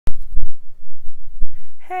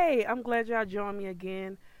Hey, I'm glad y'all joined me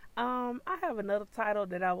again. I have another title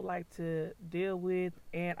that I would like to deal with,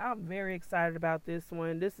 and I'm very excited about this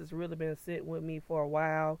one. This has really been sitting with me for a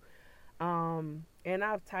while. And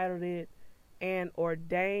I've titled it An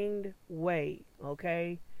Ordained Way,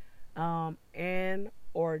 okay? An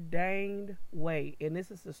Ordained Way. And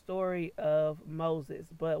this is the story of Moses.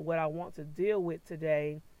 But what I want to deal with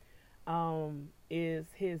today is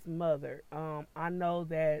his mother. I know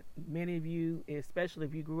that many of you, especially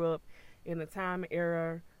if you grew up in a time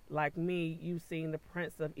era like me, you've seen the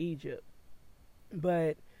Prince of Egypt,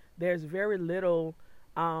 but there's very little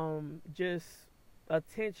just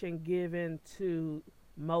attention given to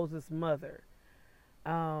Moses' mother,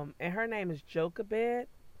 and her name is Jochebed,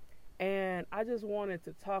 and I just wanted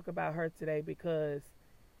to talk about her today because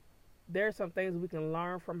there's some things we can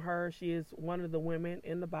learn from her. She is one of the women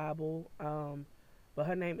in the Bible, but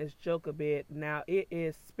her name is Jochebed. Now it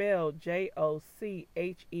is spelled Jochebed.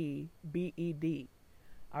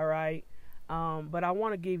 All right, but I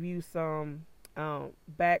want to give you some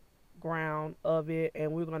background of it,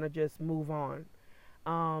 and we're gonna just move on.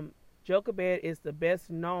 Jochebed is the best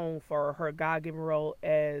known for her God-given role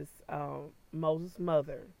as Moses'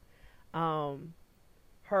 mother. Um,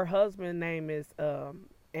 Her husband's name is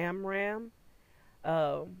Amram,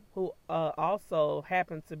 who also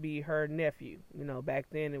happened to be her nephew. You know, back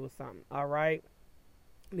then it was something. All right.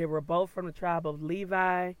 They were both from the tribe of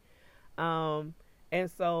Levi. Um, and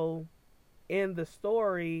so in the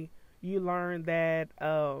story, you learn that,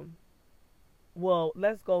 well,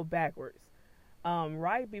 let's go backwards.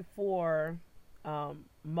 Right before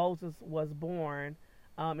Moses was born,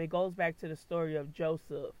 it goes back to the story of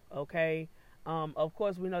Joseph, okay? Of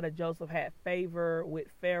course, we know that Joseph had favor with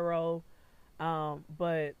Pharaoh,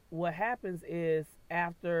 but what happens is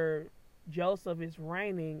after Joseph is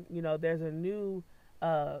reigning, you know, there's a new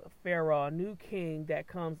Pharaoh, a new king that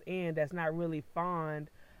comes in that's not really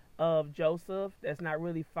fond of Joseph, that's not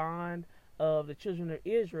really fond of the children of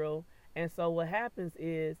Israel. And so what happens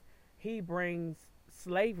is he brings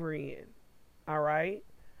slavery in, all right?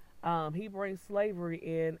 He brings slavery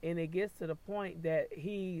in, and it gets to the point that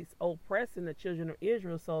he's oppressing the children of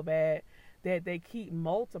Israel so bad that they keep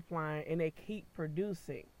multiplying and they keep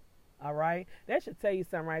producing. All right, that should tell you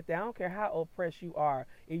something right there. I don't care how oppressed you are.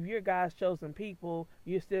 If you're God's chosen people,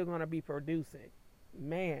 you're still going to be producing.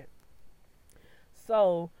 Man.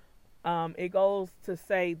 So it goes to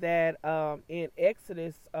say that in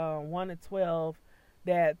Exodus 1 and 12,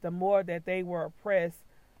 that the more that they were oppressed,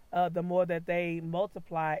 the more that they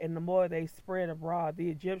multiplied and the more they spread abroad. The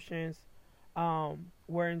Egyptians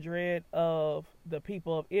were in dread of the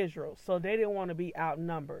people of Israel. So they didn't want to be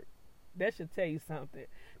outnumbered. That should tell you something.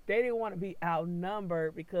 They didn't want to be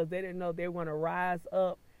outnumbered because they didn't know they were going to rise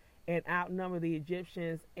up and outnumber the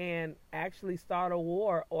Egyptians and actually start a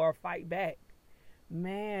war or fight back.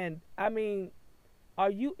 Man, I mean,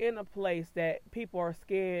 are you in a place that people are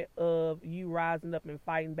scared of you rising up and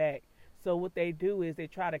fighting back? So what they do is they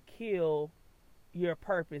try to kill your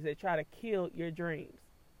purpose. They try to kill your dreams.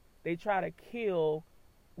 They try to kill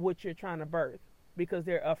what you're trying to birth because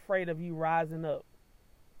they're afraid of you rising up.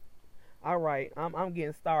 All right, I'm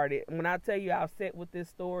getting started. When I tell you I've sat with this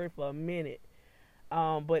story for a minute,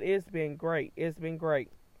 but it's been great. It's been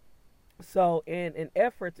great. So in an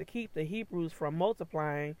effort to keep the Hebrews from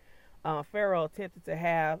multiplying, Pharaoh attempted to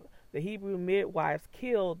have the Hebrew midwives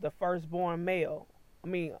kill the firstborn male.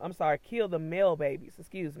 I'm sorry, kill the male babies,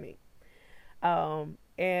 excuse me.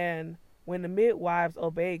 And when the midwives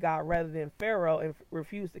obeyed God rather than Pharaoh and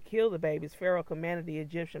refused to kill the babies, Pharaoh commanded the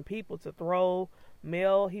Egyptian people to throw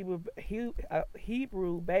male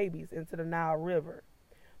Hebrew babies into the Nile River,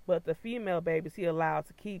 but the female babies he allowed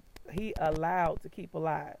to keep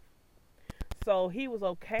alive. So he was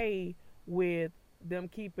okay with them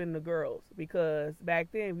keeping the girls because back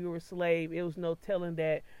then, if you were a slave, it was no telling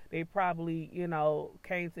that they probably,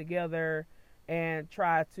 came together and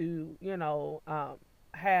tried to,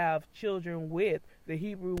 have children with the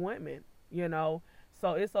Hebrew women,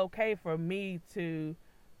 So it's okay for me to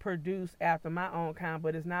produce after my own kind,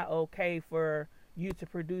 but it's not okay for you to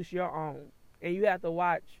produce your own. And you have to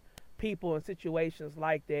watch people in situations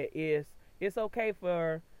like that. It's okay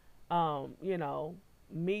for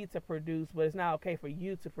me to produce, but it's not okay for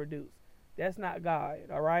you to produce. That's not God,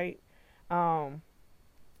 all right?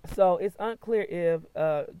 So it's unclear if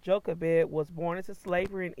Jochebed was born into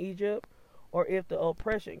slavery in Egypt or if the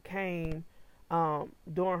oppression came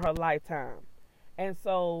during her lifetime. And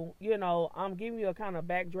so, I'm giving you a kind of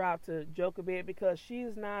backdrop to Jochebed because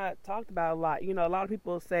she's not talked about a lot. A lot of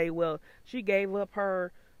people say, well, she gave up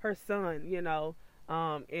her son,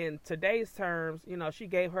 in today's terms, she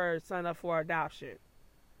gave her son up for adoption.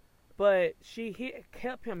 But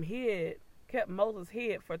kept Moses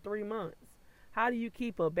hid for 3 months. How do you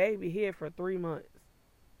keep a baby hid for 3 months?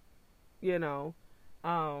 You know,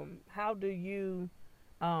 how do you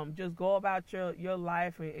just go about your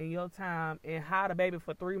life and your time and hide a baby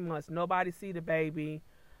for 3 months? Nobody see the baby.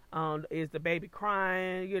 Is the baby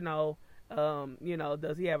crying?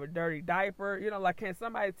 Does he have a dirty diaper? Like, can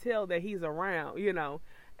somebody tell that he's around?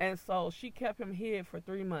 And so she kept him hid for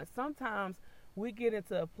 3 months. Sometimes we get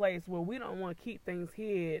into a place where we don't want to keep things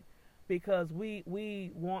hid because we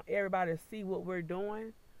want everybody to see what we're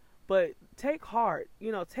doing. But take heart,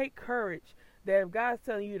 take courage that if God's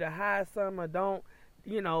telling you to hide something or don't,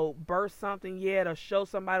 birth something yet or show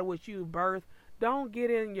somebody what you birthed, don't get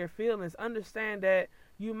in your feelings. Understand that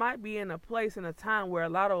you might be in a place and a time where a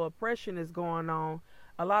lot of oppression is going on.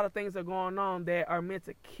 A lot of things are going on that are meant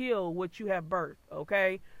to kill what you have birthed,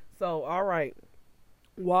 okay? So, all right,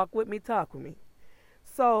 walk with me, talk with me.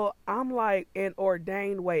 So I'm like, an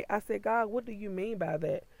ordained way. I said, God, what do you mean by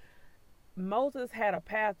that? Moses had a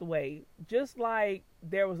pathway. Just like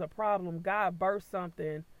there was a problem, God birthed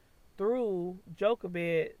something through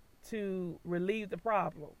Jochebed to relieve the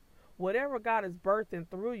problem. Whatever God is birthing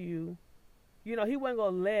through you, he wasn't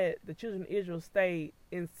going to let the children of Israel stay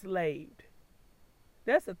enslaved.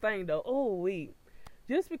 That's the thing, though.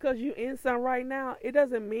 Just because you're in something right now, it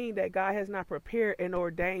doesn't mean that God has not prepared an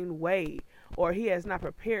ordained way, or he has not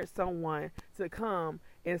prepared someone to come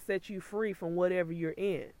and set you free from whatever you're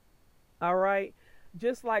in. All right?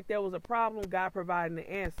 Just like there was a problem, God provided an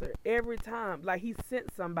answer. Every time, like he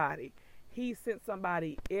sent somebody. He sent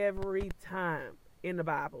somebody every time in the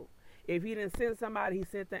Bible. If he didn't send somebody, he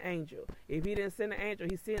sent the angel. If he didn't send the angel,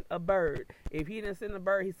 he sent a bird. If he didn't send a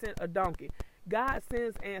bird, he sent a donkey. God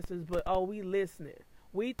sends answers, but are we listening?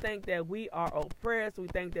 We think that we are oppressed. We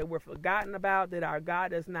think that we're forgotten about, that our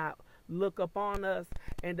God does not look upon us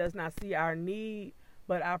and does not see our need.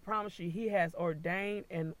 But I promise you, he has ordained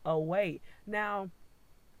a way. Now,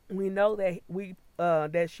 we know that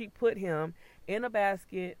that she put him in a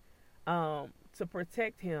basket to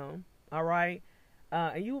protect him, all right?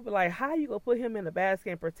 And you would be like, how you going to put him in a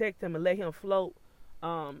basket and protect him and let him float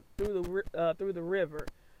through the river,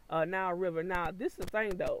 river? Now, this is the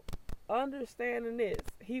thing, though. Understanding this,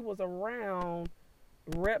 he was around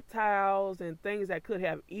reptiles and things that could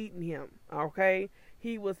have eaten him, okay?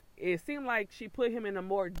 It seemed like she put him in a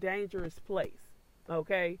more dangerous place,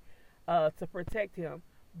 okay, to protect him.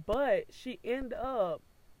 But she ended up,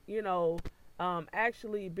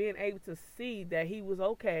 actually being able to see that he was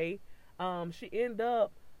okay. She ended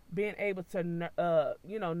up being able to,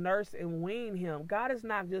 nurse and wean him. God is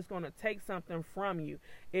not just going to take something from you.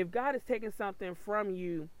 If God is taking something from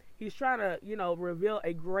you, he's trying to, reveal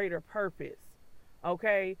a greater purpose.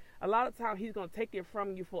 Okay? A lot of times he's going to take it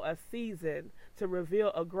from you for a season to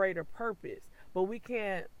reveal a greater purpose. But we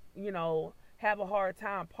can't, have a hard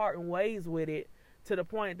time parting ways with it to the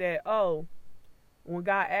point that, when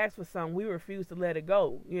God asks for something, we refuse to let it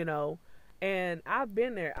go, And I've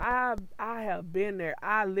been there. I have been there.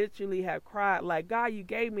 I literally have cried like, God, you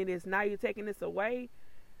gave me this. Now you're taking this away?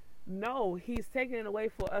 No, he's taking it away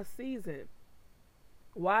for a season.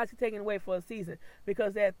 Why is he taking it away for a season?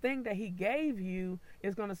 Because that thing that he gave you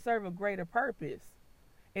is going to serve a greater purpose.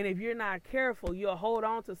 And if you're not careful, you'll hold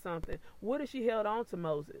on to something. What if she held on to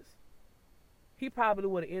Moses? He probably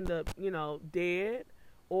would have ended up, dead.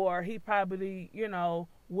 Or he probably,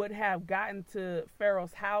 would have gotten to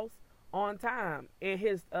Pharaoh's house on time. And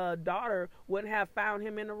his daughter wouldn't have found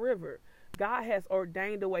him in the river. God has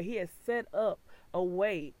ordained a way. He has set up a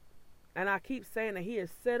way. And I keep saying that he has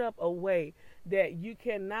set up a way that you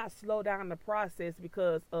cannot slow down the process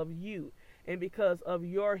because of you and because of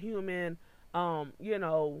your human,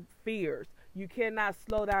 fears. You cannot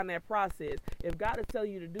slow down that process. If God is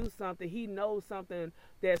telling you to do something, he knows something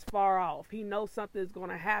that's far off. He knows something is going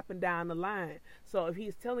to happen down the line. So if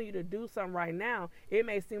he's telling you to do something right now, it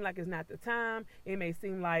may seem like it's not the time. It may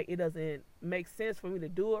seem like it doesn't make sense for me to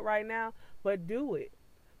do it right now, but do it.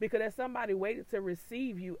 Because there's somebody waiting to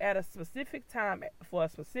receive you at a specific time for a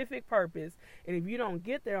specific purpose. And if you don't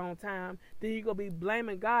get there on time, then you're going to be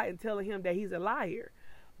blaming God and telling him that he's a liar.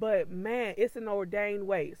 But, man, it's an ordained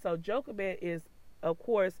way. So Jochebed is, of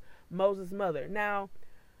course, Moses' mother. Now,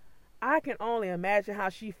 I can only imagine how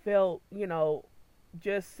she felt,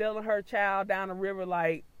 just selling her child down the river,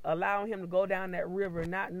 like allowing him to go down that river,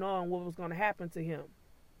 not knowing what was going to happen to him.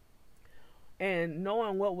 And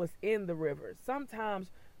knowing what was in the river. Sometimes,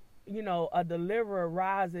 a deliverer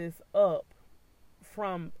rises up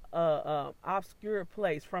from an obscure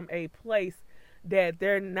place, from a place that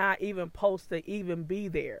they're not even supposed to even be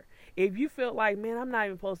there. If you feel like, man, I'm not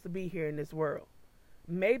even supposed to be here in this world.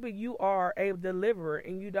 maybe you are a deliverer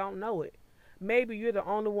and you don't know it. Maybe you're the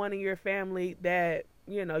only one in your family that,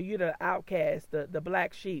 you're the outcast, the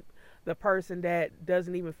black sheep, the person that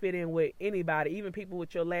doesn't even fit in with anybody, even people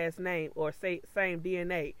with your last name or same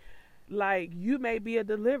DNA. Like, you may be a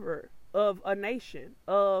deliverer of a nation,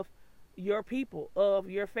 of your people, of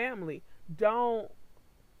your family. Don't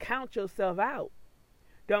count yourself out.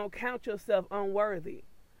 Don't count yourself unworthy.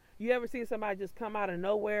 You ever seen somebody just come out of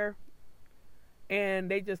nowhere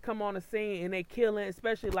and they just come on the scene and they killing,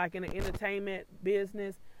 especially like in the entertainment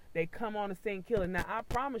business, they come on the scene killing. Now, I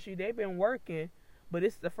promise you, they've been working, but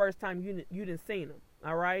it's the first time you done seen them,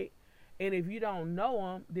 all right? And if you don't know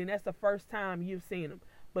them, then that's the first time you've seen them.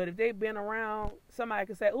 But if they've been around, somebody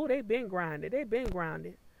can say, oh, they've been grinded. They've been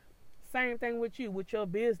grounded. Same thing with you, with your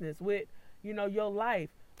business, with, your life.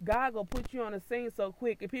 God will put you on the scene so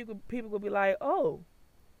quick, and people will be like, oh,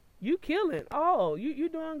 you killing. Oh, you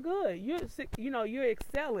doing good. You're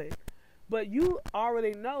excelling. But you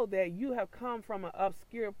already know that you have come from an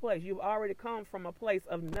obscure place. You've already come from a place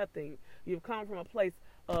of nothing. You've come from a place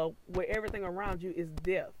of where everything around you is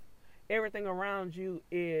death. Everything around you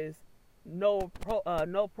is no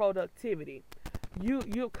productivity.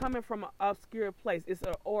 You're coming from an obscure place. It's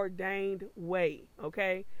an ordained way.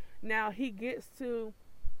 Okay. Now he gets to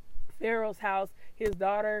Pharaoh's house. His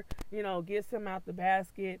daughter, gets him out the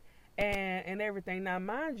basket and everything. Now,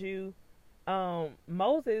 mind you,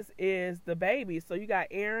 Moses is the baby. So you got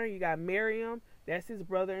Aaron, you got Miriam. That's his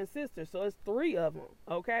brother and sister. So it's 3 of them.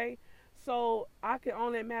 Okay. So I can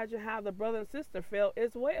only imagine how the brother and sister felt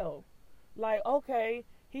as well. Like, okay,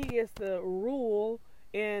 he gets to rule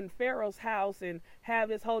in Pharaoh's house and have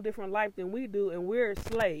this whole different life than we do, and we're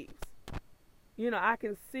slaves. I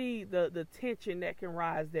can see the tension that can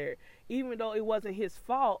rise there. Even though it wasn't his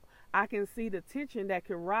fault, I can see the tension that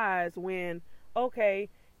can rise when, okay,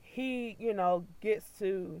 he, gets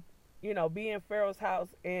to, be in Pharaoh's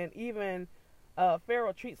house, and even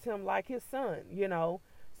Pharaoh treats him like his son,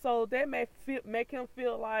 So that may make him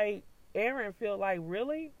feel like, Aaron feel like,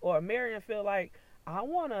 really? Or Miriam feel like, I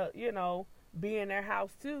want to, be in their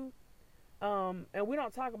house too. And we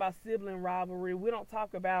don't talk about sibling rivalry. We don't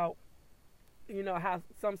talk about, how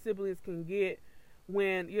some siblings can get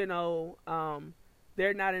when,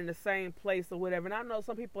 they're not in the same place or whatever. And I know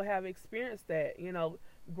some people have experienced that,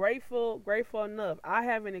 grateful enough. I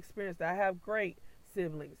haven't experienced that. I have great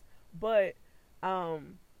siblings, but,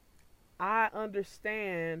 I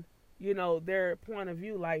understand, their point of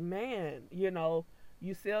view. Like, man,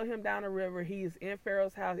 you sell him down the river. He's in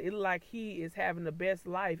Pharaoh's house. It's like he is having the best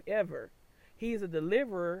life ever. He's a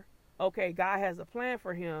deliverer. Okay, God has a plan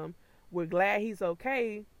for him. We're glad he's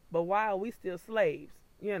okay, but why are we still slaves?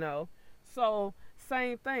 So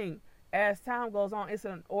same thing. As time goes on, it's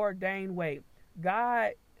an ordained way.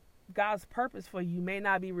 God's purpose for you may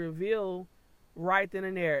not be revealed right then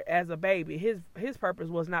and there as a baby. His purpose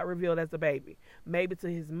was not revealed as a baby. Maybe to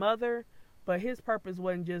his mother, but his purpose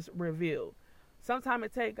wasn't just revealed. Sometimes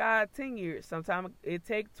it take God 10 years. Sometimes it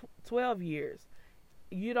take 12 years.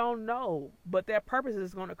 You don't know, but that purpose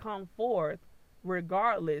is going to come forth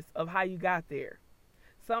regardless of how you got there.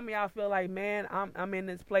 Some of y'all feel like, man, I'm in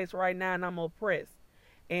this place right now and I'm oppressed.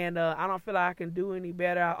 And I don't feel like I can do any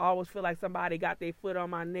better. I always feel like somebody got their foot on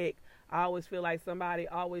my neck. I always feel like somebody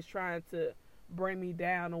always trying to bring me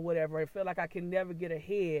down or whatever. I feel like I can never get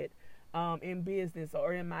ahead in business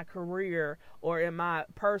or in my career or in my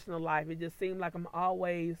personal life. It just seems like I'm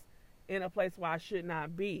always in a place where I should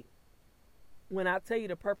not be. When I tell you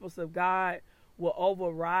the purpose of God will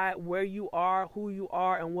override where you are, who you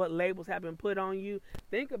are, and what labels have been put on you,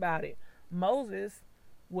 think about it. Moses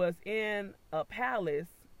was in a palace,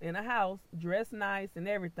 in a house, dressed nice and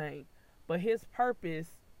everything. But his purpose,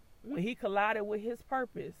 when he collided with his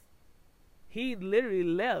purpose, he literally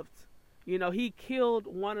left. He killed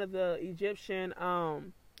one of the Egyptian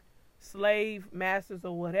slave masters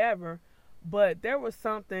or whatever, but there was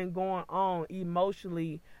something going on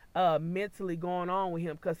emotionally, mentally going on with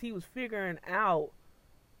him, because he was figuring out,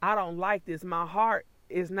 I don't like this. My heart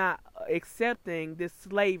is not accepting this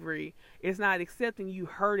slavery. It's not accepting you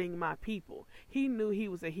hurting my people. He knew he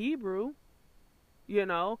was a Hebrew,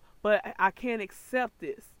 but I can't accept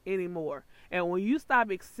this anymore. And when you stop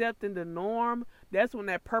accepting the norm, that's when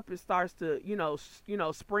that purpose starts to,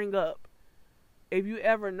 spring up. If you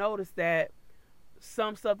ever notice that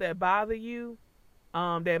some stuff that bother you,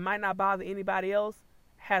 that might not bother anybody else,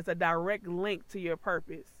 has a direct link to your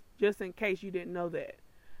purpose, just in case you didn't know that.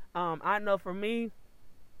 I know for me,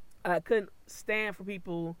 I couldn't stand for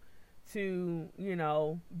people to,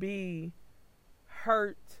 be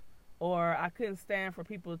hurt, or I couldn't stand for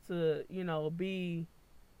people to, be,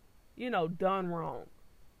 done wrong.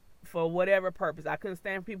 for whatever purpose. I couldn't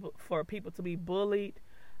stand for people to be bullied.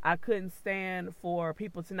 I couldn't stand for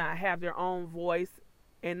people to not have their own voice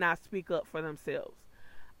and not speak up for themselves.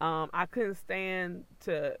 I couldn't stand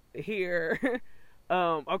to hear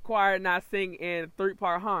a choir not sing in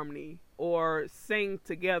 3-part harmony or sing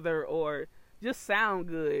together or just sound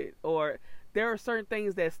good. Or there are certain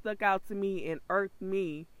things that stuck out to me and irked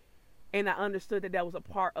me, and I understood that that was a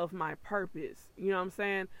part of my purpose. You know what I'm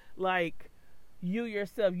saying? Like, you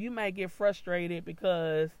yourself, you might get frustrated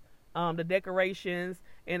because the decorations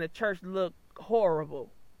in the church look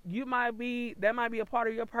horrible. That might be a part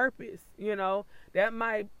of your purpose. You know, that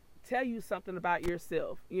might tell you something about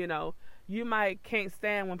yourself. You know, you might can't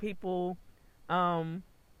stand when people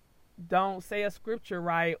don't say a scripture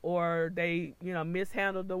right, or they,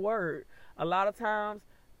 mishandle the word. A lot of times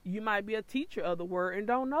you might be a teacher of the word and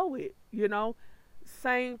don't know it. You know,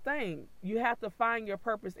 same thing. You have to find your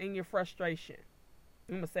purpose in your frustration.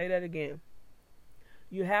 I'm going to say that again.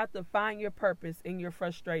 You have to find your purpose in your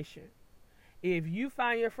frustration. If you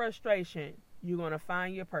find your frustration, you're going to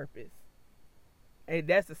find your purpose. And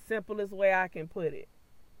that's the simplest way I can put it.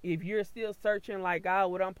 If you're still searching like, God,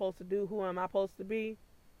 what I'm supposed to do, who am I supposed to be?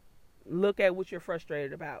 Look at what you're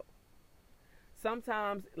frustrated about.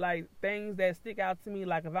 Sometimes, like, things that stick out to me,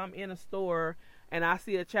 like if I'm in a store and I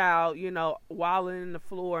see a child, wallowing in the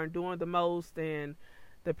floor and doing the most, and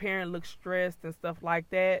the parent looks stressed and stuff like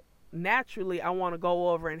that, naturally I want to go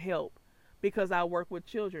over and help because I work with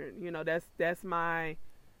children. That's my,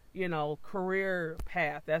 career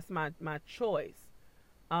path. That's my choice.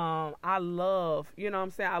 I love,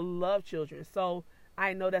 I love children. So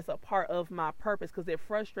I know that's a part of my purpose, because it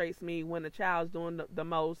frustrates me when the child's doing the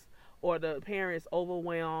most, or the parent's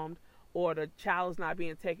overwhelmed, or the child is not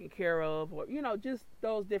being taken care of, or, just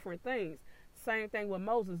those different things. Same thing with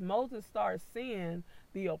Moses. Moses started seeing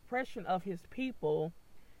the oppression of his people,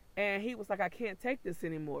 and he was like, I can't take this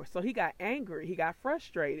anymore. So he got angry. He got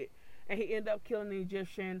frustrated, and he ended up killing the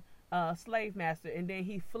Egyptian slave master, and then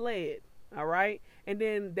he fled. All right? And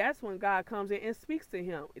then that's when God comes in and speaks to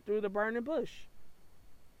him through the burning bush.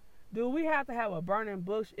 Do we have to have a burning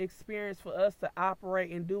bush experience for us to operate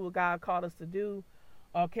and do what God called us to do?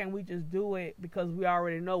 Or can we just do it because we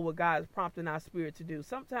already know what God is prompting our spirit to do?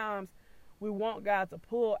 Sometimes we want God to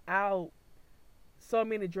pull out so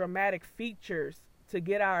many dramatic features to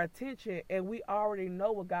get our attention, and we already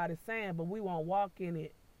know what God is saying, but we won't walk in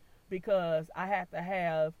it because I have to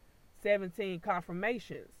have 17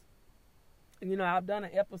 confirmations. I've done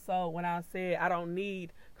an episode when I said I don't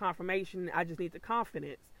need confirmation, I just need the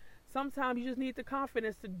confidence. Sometimes you just need the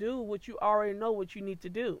confidence to do what you already know what you need to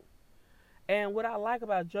do. And what I like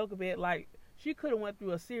about Jochebed, like, she could have went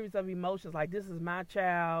through a series of emotions like, this is my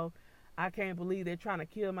child, I can't believe they're trying to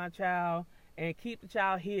kill my child, and keep the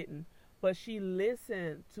child hidden. But she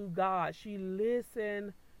listened to God. She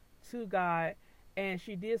listened to God, and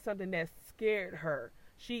she did something that scared her.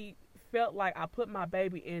 She felt like, I put my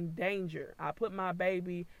baby in danger. I put my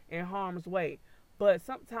baby in harm's way. But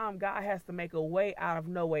sometimes God has to make a way out of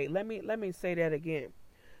no way. Let me say that again.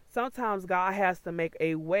 Sometimes God has to make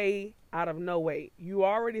a way out of no way. You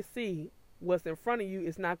already see what's in front of you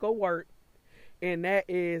is not going to work, and that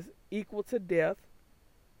is equal to death.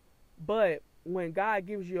 But when God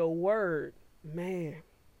gives you a word, man,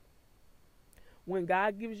 when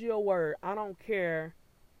God gives you a word, I don't care.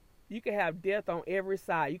 You can have death on every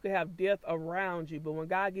side. You can have death around you. But when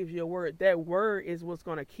God gives you a word, that word is what's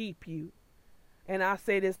going to keep you. And I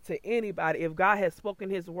say this to anybody. If God has spoken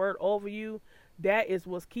his word over you, that is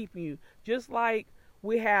what's keeping you. Just like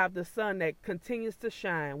we have the sun that continues to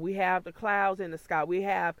shine. We have the clouds in the sky. We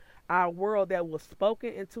have our world that was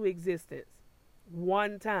spoken into existence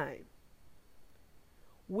one time.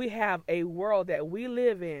 We have a world that we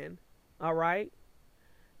live in, all right,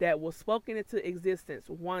 that was spoken into existence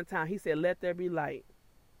one time. He said, let there be light,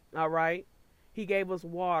 all right? He gave us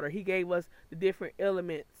water. He gave us the different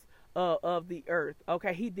elements of the earth.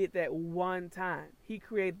 Okay, he did that one time. He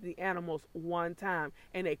created the animals one time,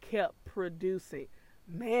 and they kept producing.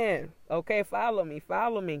 Man, okay, follow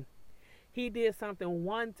me. He did something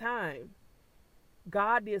one time.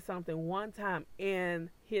 God did something one time, and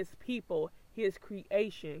his people, his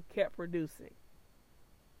creation, kept producing.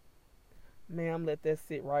 Man, let that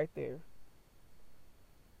sit right there.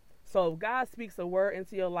 So if God speaks a word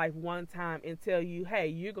into your life one time and tell you, hey,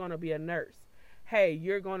 you're going to be a nurse. Hey,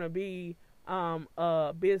 you're going to be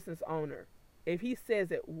a business owner. If he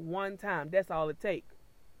says it one time, that's all it takes.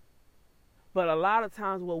 But a lot of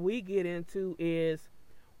times what we get into is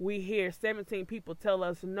we hear 17 people tell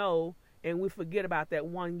us no, and we forget about that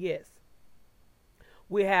one yes.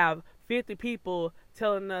 We have 50 people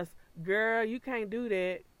telling us, girl, you can't do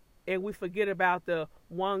that. and we forget about the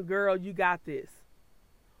one girl, you got this.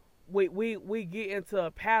 We get into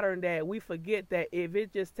a pattern that we forget that if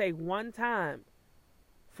it just take one time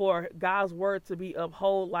for God's word to be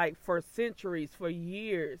upheld, like for centuries, for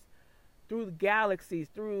years, through the galaxies,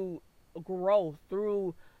 through growth,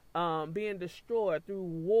 through being destroyed, through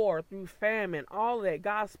war, through famine, all of that,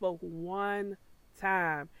 God spoke one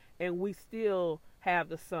time, and we still have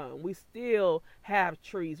the sun. We still have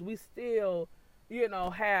trees. We still,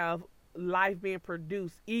 have life being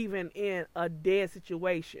produced even in a dead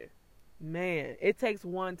situation. Man, it takes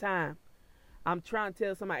one time. I'm trying to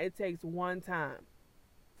tell somebody, it takes one time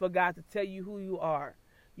for God to tell you who you are.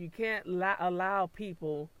 You can't allow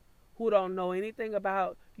people who don't know anything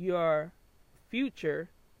about your future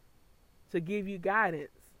to give you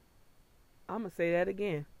guidance. I'm going to say that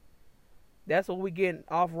again. That's what we're getting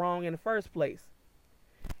off wrong in the first place.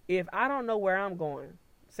 If I don't know where I'm going,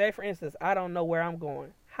 say for instance, I don't know where I'm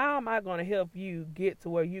going, how am I going to help you get to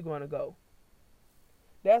where you're going to go?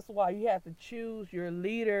 That's why you have to choose your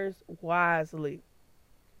leaders wisely.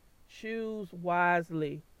 Choose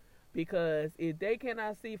wisely. Because if they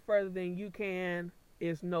cannot see further than you can,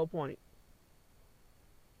 it's no point.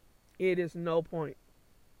 It is no point.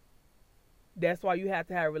 That's why you have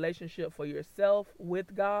to have a relationship for yourself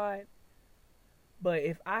with God. But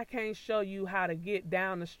if I can't show you how to get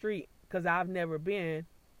down the street because I've never been,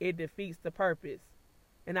 it defeats the purpose.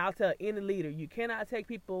 And I'll tell any leader, you cannot take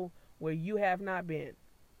people where you have not been.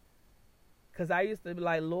 Because I used to be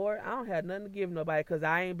like, Lord, I don't have nothing to give nobody because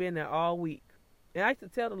I ain't been there all week. And I used to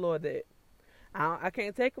tell the Lord that I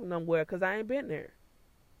can't take them nowhere because I ain't been there.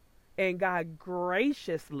 And God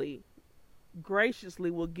graciously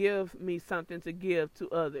will give me something to give to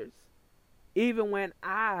others. Even when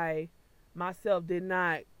I myself did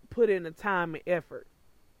not put in the time and effort.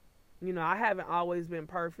 I haven't always been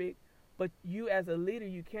perfect, but you as a leader,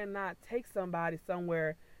 you cannot take somebody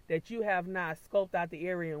somewhere that you have not scoped out the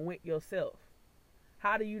area and went yourself.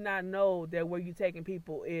 How do you not know that where you're taking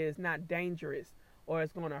people is not dangerous or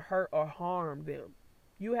it's going to hurt or harm them?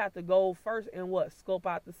 You have to go first and scope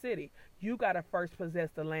out the city. You got to first possess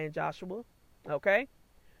the land, Joshua. Okay?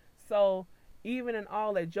 So even in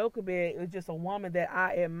all that, Jochebed is just a woman that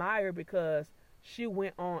I admire because she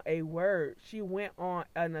went on a word. She went on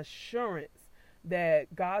an assurance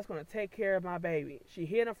that God's going to take care of my baby. She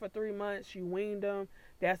hid him for 3 months. She weaned him.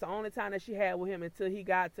 That's the only time that she had with him until he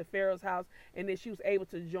got to Pharaoh's house, and then she was able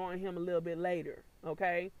to join him a little bit later.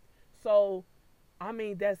 Okay? So, I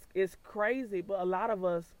mean, it's crazy, but a lot of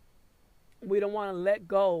us, we don't want to let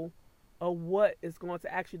go of what is going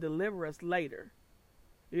to actually deliver us later.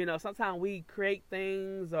 Sometimes we create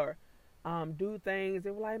things or do things,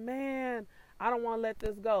 and we're like, man, I don't want to let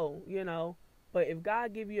this go, But if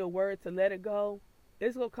God give you a word to let it go,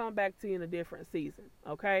 it's going to come back to you in a different season,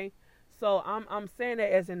 okay? So I'm saying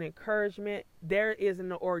that as an encouragement. There is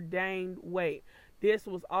an ordained way. This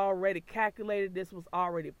was already calculated. This was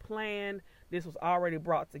already planned. This was already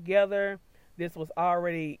brought together. This was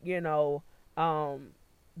already,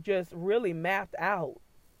 just really mapped out.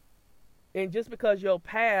 And just because your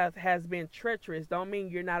path has been treacherous don't mean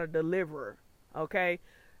you're not a deliverer, okay?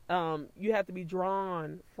 You have to be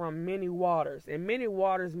drawn from many waters. And many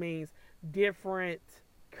waters means different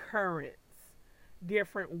currents,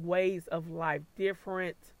 different ways of life,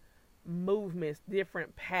 different movements,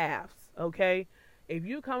 different paths, okay? If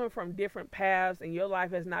you're coming from different paths and your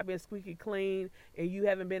life has not been squeaky clean and you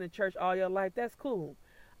haven't been in church all your life, that's cool.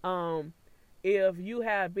 If you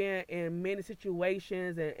have been in many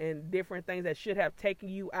situations and different things that should have taken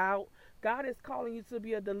you out, God is calling you to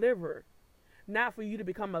be a deliverer. Not for you to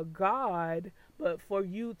become a God, but for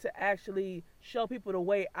you to actually show people the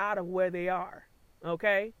way out of where they are.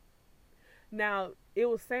 Okay? Now, it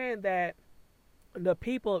was saying that the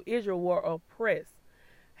people of Israel were oppressed.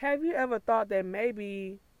 Have you ever thought that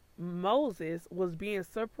maybe Moses was being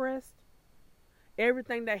suppressed?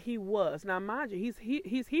 Everything that he was. Now, mind you,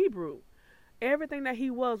 he's Hebrew. Everything that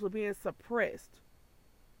he was being suppressed.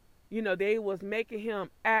 They was making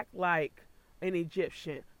him act like an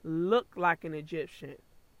Egyptian, look like an Egyptian,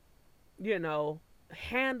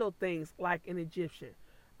 handle things like an Egyptian.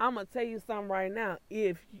 I'm going to tell you something right now.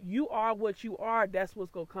 If you are what you are, that's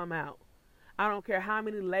what's going to come out. I don't care how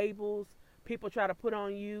many labels people try to put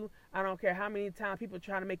on you. I don't care how many times people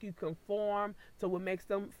try to make you conform to what makes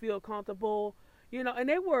them feel comfortable. And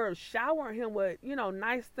they were showering him with,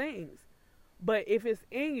 nice things. But if it's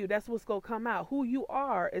in you, that's what's going to come out. Who you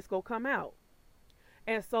are, it's going to come out.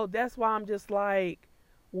 And so that's why I'm just like,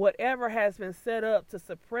 whatever has been set up to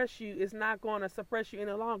suppress you is not going to suppress you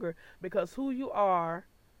any longer, because who you are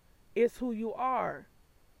is who you are.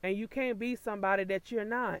 And you can't be somebody that you're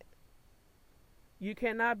not. You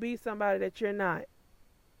cannot be somebody that you're not.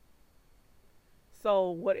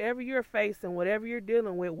 So whatever you're facing, whatever you're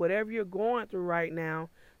dealing with, whatever you're going through right now,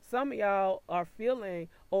 some of y'all are feeling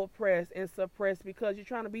oppressed and suppressed because you're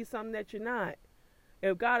trying to be something that you're not.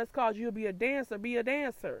 If God has called you to be a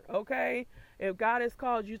dancer, okay? If God has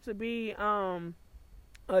called you to be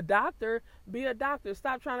a doctor, be a doctor.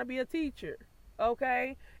 Stop trying to be a teacher,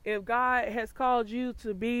 okay? If God has called you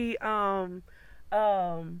to be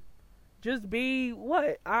just be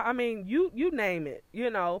what? I mean, you name it,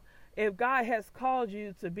 you know. If God has called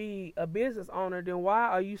you to be a business owner, then why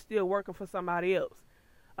are you still working for somebody else?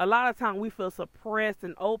 A lot of times we feel suppressed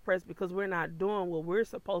and oppressed because we're not doing what we're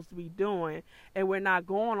supposed to be doing, and we're not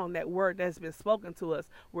going on that word that's been spoken to us.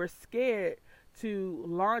 We're scared to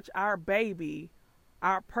launch our baby,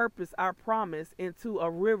 our purpose, our promise into a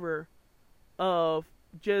river of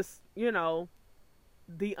just, you know,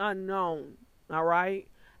 the unknown. All right.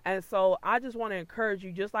 And so I just want to encourage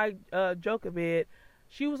you, just like Jochebed,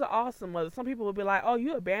 she was an awesome mother. Some people would be like, oh,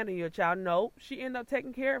 you abandoned your child. No, she ended up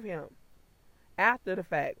taking care of him after the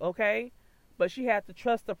fact, okay? But she had to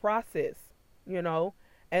trust the process, you know?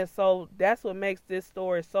 And so that's what makes this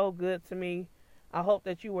story so good to me. I hope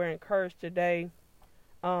that you were encouraged today,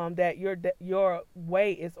 that your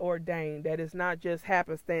way is ordained, that it's not just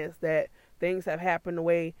happenstance, that things have happened the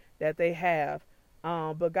way that they have.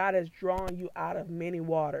 But God has drawn you out of many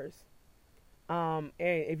waters. And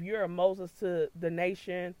if you're a Moses to the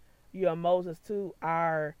nation, you're a Moses to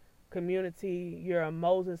our community, you're a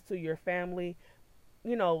Moses to your family,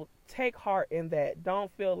 you know, take heart in that. Don't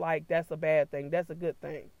feel like that's a bad thing. That's a good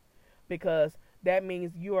thing. Because that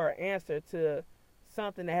means you are an answer to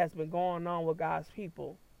something that has been going on with God's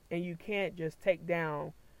people. And you can't just take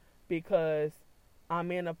down because I'm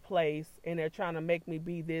in a place and they're trying to make me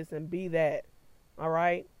be this and be that. All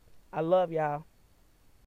right? I love y'all.